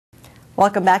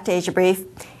Welcome back to Asia Brief.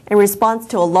 In response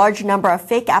to a large number of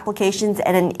fake applications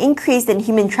and an increase in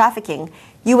human trafficking,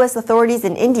 U.S. authorities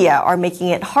in India are making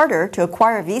it harder to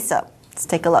acquire a visa. Let's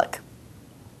take a look.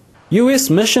 U.S.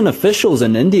 mission officials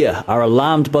in India are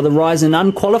alarmed by the rise in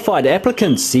unqualified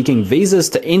applicants seeking visas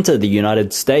to enter the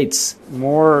United States.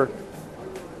 More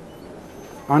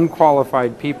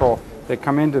unqualified people that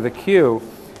come into the queue,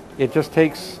 it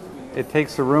takes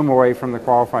the room away from the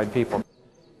qualified people.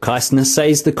 Keisner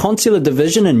says the consular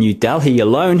division in New Delhi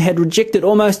alone had rejected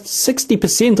almost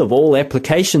 60% of all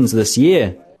applications this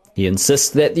year. He insists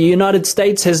that the United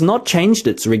States has not changed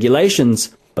its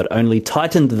regulations, but only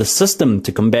tightened the system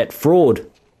to combat fraud.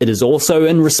 It is also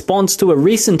in response to a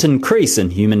recent increase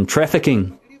in human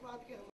trafficking.